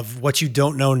example of what you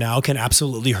don't know now can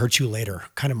absolutely hurt you later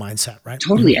kind of mindset, right?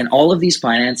 Totally. And all of these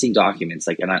financing documents,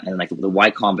 like the Y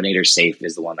Combinator safe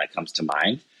is the one that comes to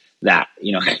mind. That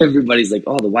everybody's like,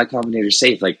 oh, the Y Combinator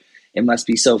safe, like it must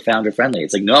be so founder friendly.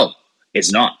 It's like, no,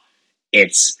 it's not.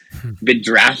 It's been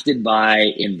drafted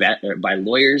by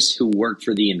lawyers who work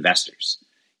for the investors.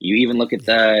 You even look at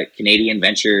the Canadian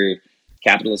Venture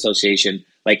Capital Association,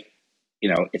 like,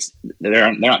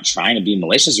 they're not trying to be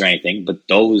malicious or anything, but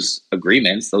those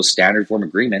agreements, those standard form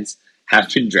agreements, have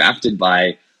been drafted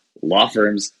by law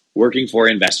firms working for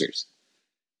investors.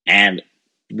 And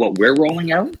what we're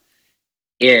rolling out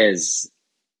is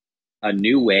a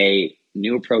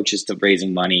new approaches to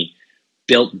raising money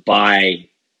built by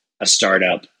a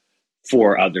startup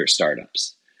for other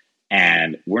startups.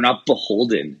 And we're not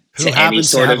beholden to any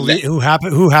sort of who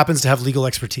happens to have legal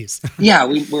expertise. Yeah,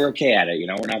 we're okay at it.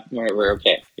 We're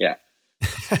okay. Yeah.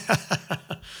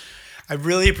 I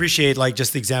really appreciate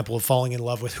just the example of falling in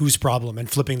love with whose problem and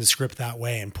flipping the script that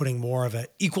way and putting more of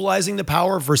equalizing the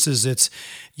power versus it's,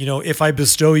 if I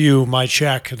bestow you my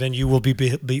check, then you will be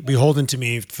beholden to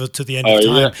me to the end of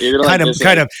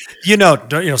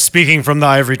time. Speaking from the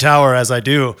ivory tower as I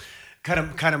do. Kind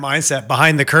of mindset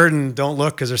behind the curtain. Don't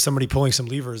look because there's somebody pulling some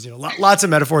levers. Lots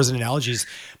of metaphors and analogies.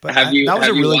 But that was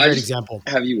a really great example.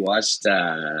 Have you watched?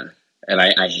 And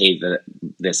I hate that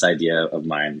this idea of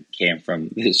mine came from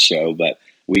this show, but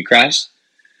We Crashed.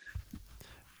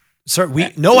 Sorry,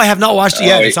 I have not watched it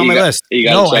yet. It's on my list.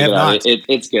 No, I have not.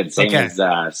 It's good. Same as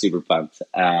Super Pumped.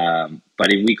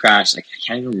 But in We Crashed, I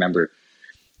can't even remember.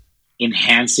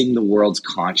 Enhancing the world's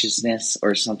consciousness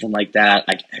or something like that.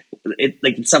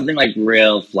 It's something like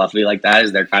real fluffy like that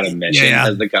is their kind of mission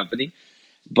as the company.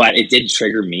 But it did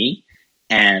trigger me.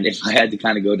 And if I had to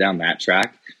kind of go down that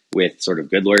track with sort of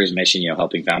Good Lawyers' mission,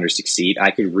 helping founders succeed, I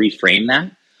could reframe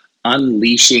that,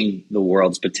 unleashing the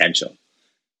world's potential.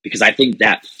 Because I think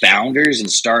that founders and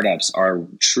startups are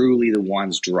truly the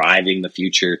ones driving the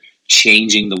future,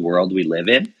 changing the world we live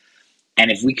in. And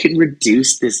if we can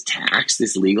reduce this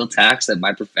legal tax that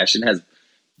my profession has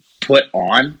put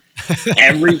on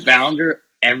every founder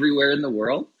everywhere in the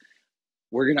world,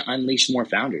 we're going to unleash more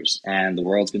founders and the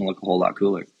world's going to look a whole lot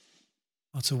cooler.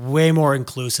 It's a way more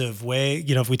inclusive way.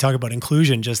 If we talk about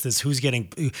inclusion, just this who's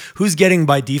getting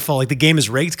by default, like the game is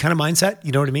rigged kind of mindset.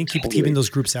 You know what I mean? Keeping those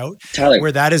groups out, Tyler,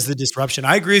 where that is the disruption.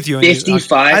 I agree with you.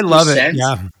 55%. I love it.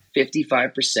 Yeah.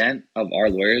 55% of our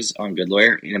lawyers on Good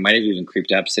Lawyer, and it might have even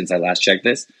creeped up since I last checked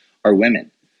this, are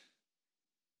women.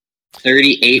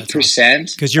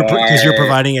 38% because you're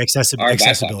providing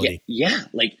accessibility. Yeah.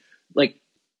 Like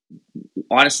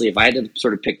honestly, if I had to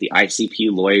sort of pick the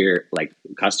ICP lawyer, like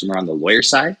customer on the lawyer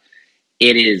side,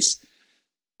 it is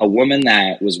a woman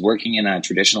that was working in a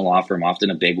traditional law firm, often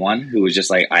a big one, who was just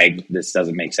like, this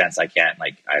doesn't make sense. I can't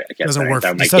doesn't work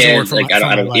for my kids.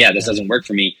 This doesn't work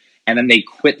for me. And then they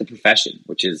quit the profession,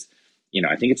 which is,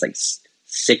 I think it's like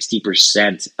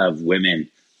 60% of women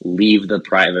leave the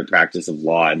private practice of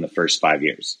law in the first 5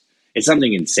 years. It's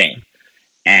something insane.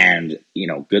 And,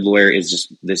 Good Lawyer is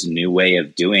just this new way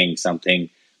of doing something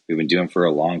we've been doing for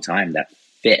a long time that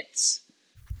fits.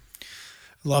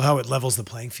 Love how it levels the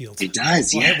playing field. It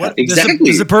does. Yeah, exactly.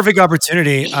 This is a perfect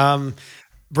opportunity.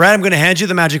 Brad, I'm going to hand you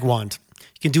the magic wand.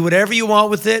 You can do whatever you want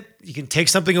with it. You can take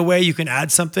something away. You can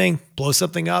add something, blow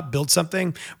something up, build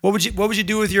something. What would you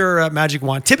do with your magic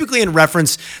wand? Typically in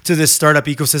reference to this startup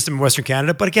ecosystem in Western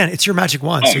Canada, but again, it's your magic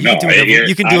wand, so you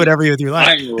can do whatever with your life.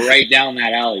 I'm right down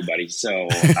that alley, buddy. So,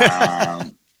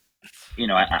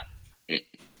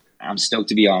 I'm stoked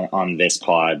to be on this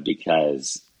pod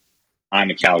because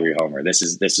I'm a Calgary homer. This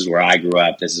is where I grew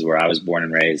up. This is where I was born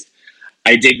and raised.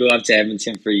 I did go up to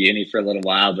Edmonton for uni for a little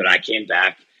while, but I came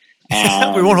back.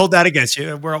 We won't hold that against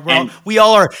you. We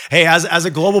all are. Hey, as a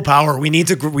global power, we need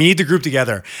to group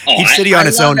together. Each city on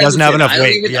its own doesn't have enough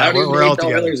weight. We're all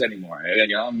together anymore. I'm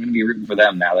going to be rooting for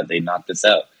them now that they knocked this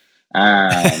out.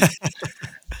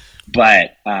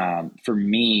 But for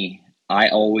me, I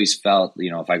always felt,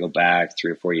 if I go back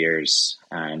 3 or 4 years,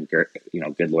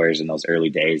 Good Lawyers in those early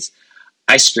days,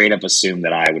 I straight up assumed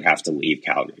that I would have to leave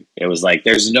Calgary. It was like,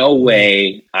 there's no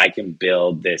way I can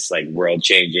build this like world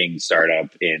changing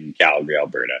startup in Calgary,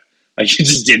 Alberta. Like, it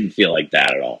just didn't feel like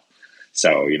that at all.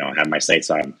 So, I had my sights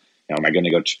on, am I going to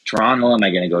go to Toronto? Am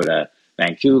I going to go to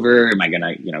Vancouver? Am I going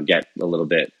to, get a little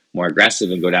bit more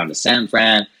aggressive and go down to San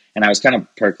Fran? And I was kind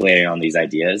of percolating on these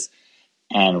ideas,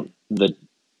 and the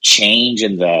change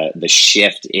and the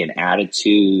shift in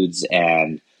attitudes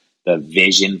and the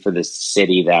vision for the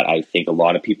city that I think a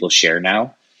lot of people share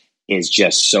now is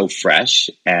just so fresh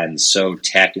and so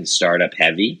tech and startup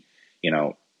heavy.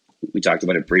 We talked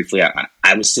about it briefly.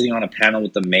 I was sitting on a panel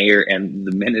with the mayor and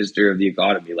the minister of the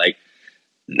economy. Like,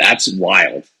 that's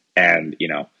wild. And,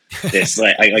 this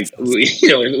if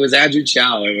it was Andrew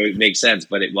Chow, it would make sense,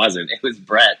 but it wasn't. It was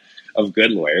Brett of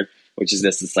Good Lawyer, which is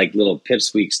this like little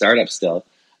pipsqueak startup still.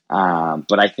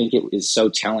 But I think it is so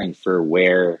telling for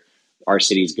where our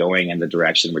city's going and the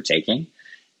direction we're taking.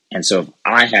 And so if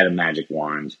I had a magic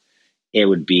wand, it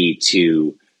would be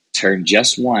to turn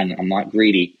just one, I'm not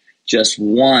greedy, just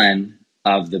one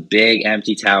of the big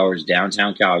empty towers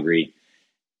downtown Calgary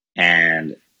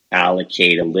and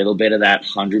allocate a little bit of that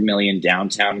 100 million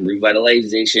downtown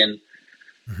revitalization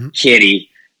kitty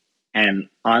and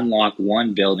unlock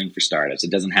one building for startups.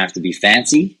 It doesn't have to be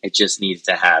fancy. It just needs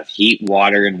to have heat,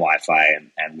 water, and Wi-Fi,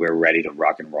 and we're ready to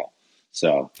rock and roll.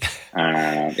 So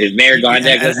if Mayor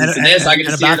Gondek listens to this, I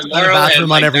can see her tomorrow. And a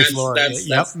bathroom on every floor.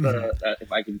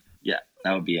 If I can,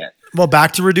 that would be it. Well,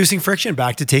 back to reducing friction,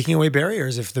 back to taking away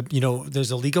barriers. If there's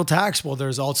a legal tax, well,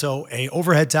 there's also a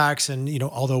overhead tax. And,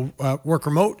 although work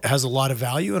remote has a lot of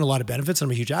value and a lot of benefits, and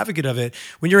I'm a huge advocate of it,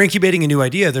 when you're incubating a new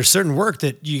idea, there's certain work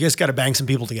that you just got to bang some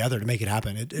people together to make it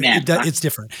happen. It's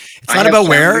different. It's not about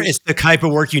where, it's the type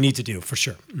of work you need to do, for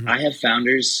sure. Mm-hmm. I have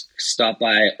founders stop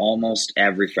by almost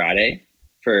every Friday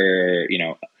for,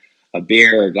 a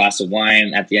beer or a glass of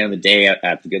wine at the end of the day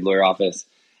at the Good Lawyer office.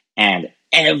 And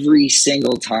every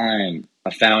single time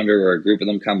a founder or a group of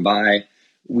them come by,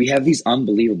 we have these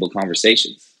unbelievable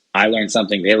conversations. I learned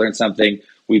something, they learned something.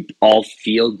 We all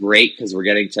feel great because we're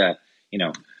getting to,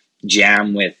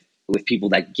 jam with people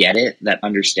that get it, that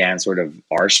understand sort of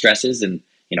our stresses. And,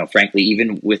 frankly,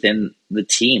 even within the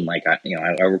team, like, I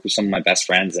work with some of my best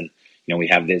friends, and, we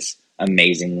have this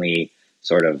amazingly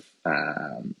sort of,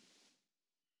 what's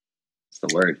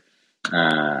the word?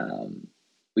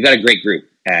 We got a great group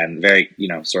and very,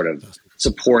 sort of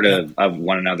supportive of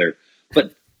one another,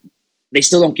 but they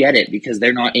still don't get it because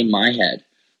they're not in my head.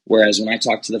 Whereas when I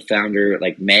talk to the founder,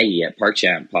 like Maggie at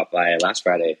ParkChamp popped by last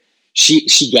Friday, she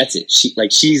gets it.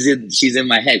 She's in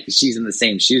my head because she's in the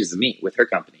same shoes as me with her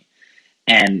company.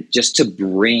 And just to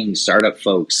bring startup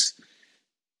folks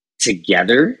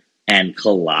together and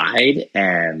collide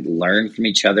and learn from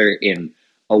each other in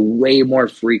a way more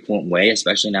frequent way,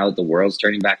 especially now that the world's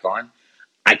turning back on,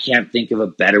 I can't think of a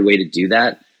better way to do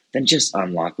that than just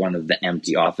unlock one of the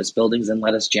empty office buildings and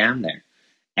let us jam there.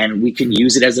 And we can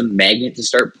use it as a magnet to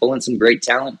start pulling some great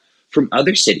talent from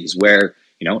other cities where,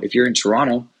 if you're in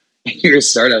Toronto and you're a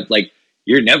startup, like,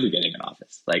 you're never getting an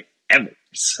office, like, ever.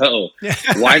 So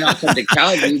why not come to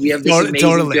Calgary? We have this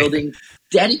amazing building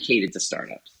dedicated to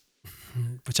startups.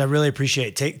 Which I really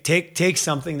appreciate. Take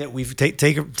something that we've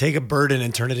take a burden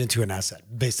and turn it into an asset,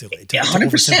 basically. To 100%.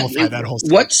 Oversimplify that whole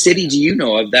story. What city do you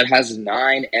know of that has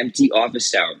 9 empty office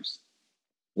towers?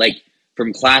 Like,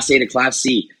 from Class A to Class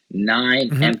C,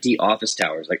 9 empty office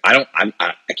towers. Like, I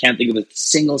can't think of a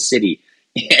single city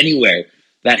anywhere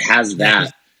that has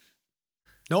that.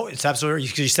 No, it's absolutely,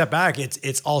 because you step back,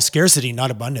 it's all scarcity,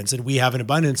 not abundance. And we have an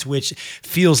abundance, which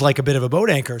feels like a bit of a boat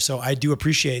anchor. So I do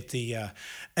appreciate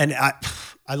and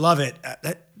I love it.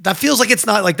 That feels like it's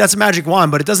not like that's a magic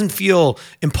wand, but it doesn't feel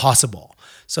impossible.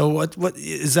 So what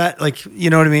is that like? You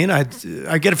know what I mean? I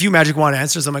get a few magic wand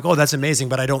answers. I'm like, oh, that's amazing,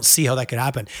 but I don't see how that could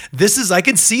happen. I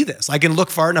can see this. I can look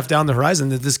far enough down the horizon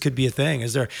that this could be a thing.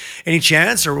 Is there any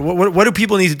chance, or what do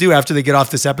people need to do after they get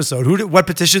off this episode? What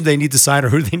petition do they need to sign, or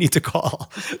who do they need to call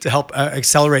to help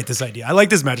accelerate this idea? I like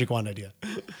this magic wand idea.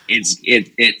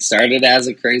 It started as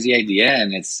a crazy idea,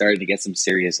 and it's starting to get some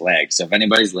serious legs. So if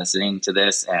anybody's listening to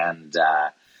this, and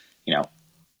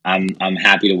I'm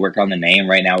happy to work on the name.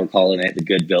 Right now, we're calling it the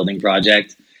Good Building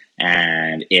Project.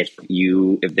 And if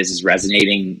this is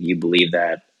resonating, you believe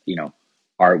that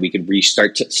we could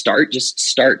start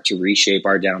to reshape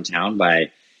our downtown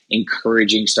by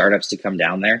encouraging startups to come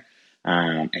down there.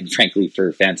 And frankly,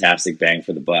 for fantastic bang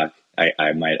for the buck,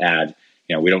 I might add,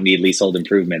 we don't need leasehold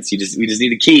improvements. We just need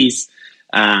the keys.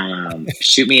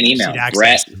 Shoot me an email,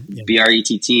 Brett, BRETT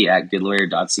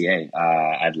 @goodlawyer.ca.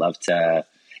 I'd love to.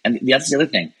 And that's the other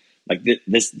thing. Like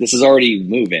this is already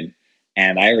moving,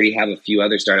 And I already have a few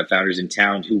other startup founders in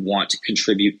town who want to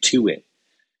contribute to it.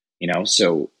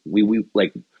 So we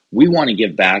want to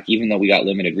give back, even though we got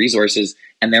limited resources.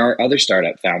 And there are other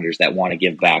startup founders that want to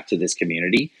give back to this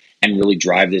community and really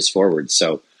drive this forward.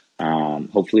 So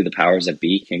hopefully the powers that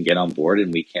be can get on board,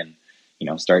 and we can,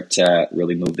 start to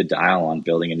really move the dial on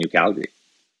building a new Calgary.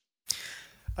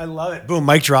 I love it. Boom,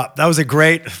 mic drop. That was a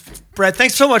great, Brett,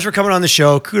 thanks so much for coming on the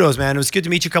show. Kudos, man. It was good to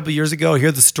meet you a couple of years ago,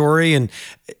 hear the story, and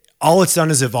all it's done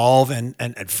is evolve and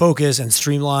focus and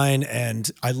streamline. And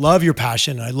I love your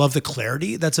passion. I love the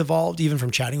clarity that's evolved even from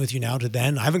chatting with you now to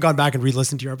then. I haven't gone back and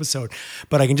re-listened to your episode,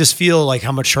 but I can just feel like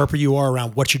how much sharper you are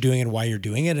around what you're doing and why you're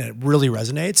doing it. And it really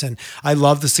resonates. And I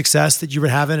love the success that you've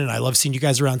been having. And I love seeing you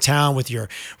guys around town with your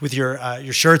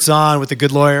shirts on with the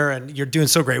Good Lawyer, and you're doing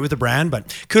so great with the brand.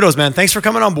 But kudos, man. Thanks for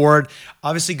coming on board.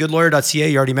 Obviously, goodlawyer.ca.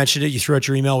 You already mentioned it. You threw out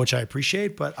your email, which I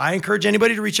appreciate, but I encourage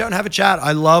anybody to reach out and have a chat.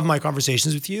 I love my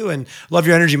conversations with you and love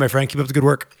your energy, my friend. Keep up the good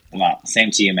work. Well,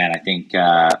 same to you, man. I think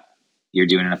you're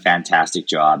doing a fantastic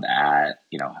job at,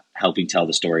 helping tell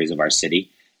the stories of our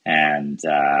city and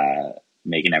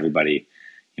making everybody,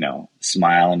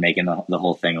 smile and making the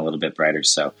whole thing a little bit brighter.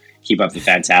 So keep up the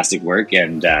fantastic work,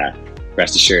 and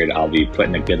rest assured I'll be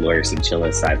putting a Good Lawyer Chinchilla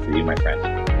aside for you, my friend.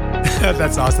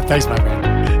 That's awesome. Thanks, my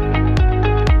friend.